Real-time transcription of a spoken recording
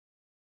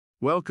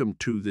Welcome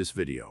to this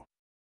video.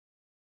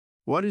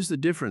 What is the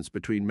difference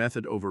between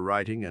method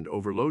overriding and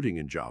overloading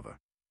in Java?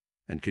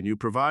 And can you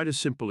provide a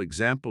simple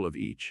example of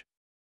each?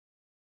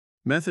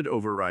 Method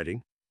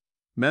overriding.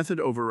 Method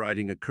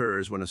overriding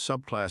occurs when a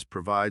subclass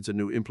provides a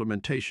new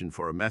implementation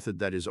for a method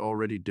that is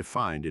already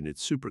defined in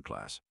its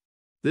superclass.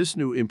 This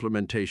new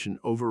implementation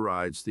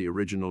overrides the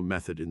original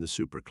method in the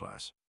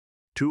superclass.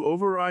 To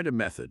override a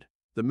method,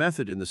 the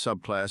method in the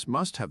subclass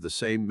must have the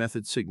same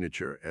method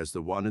signature as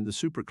the one in the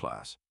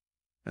superclass,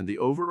 and the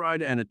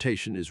override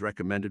annotation is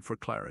recommended for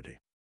clarity.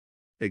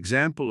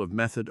 Example of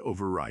method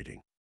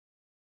overriding.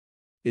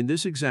 In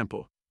this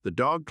example, the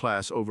dog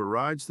class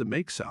overrides the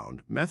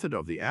makeSound method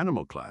of the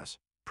animal class,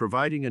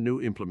 providing a new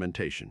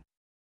implementation.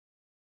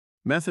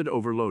 Method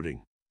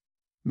overloading.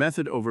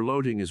 Method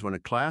overloading is when a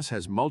class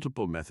has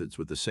multiple methods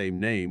with the same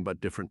name but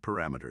different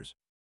parameters.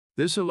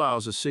 This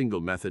allows a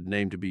single method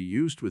name to be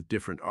used with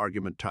different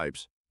argument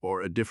types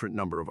or a different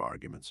number of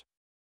arguments.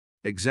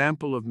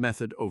 Example of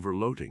method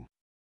overloading.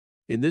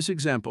 In this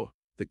example,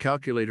 the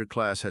calculator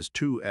class has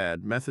two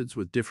add methods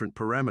with different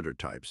parameter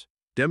types,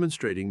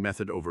 demonstrating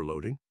method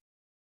overloading.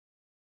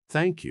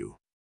 Thank you.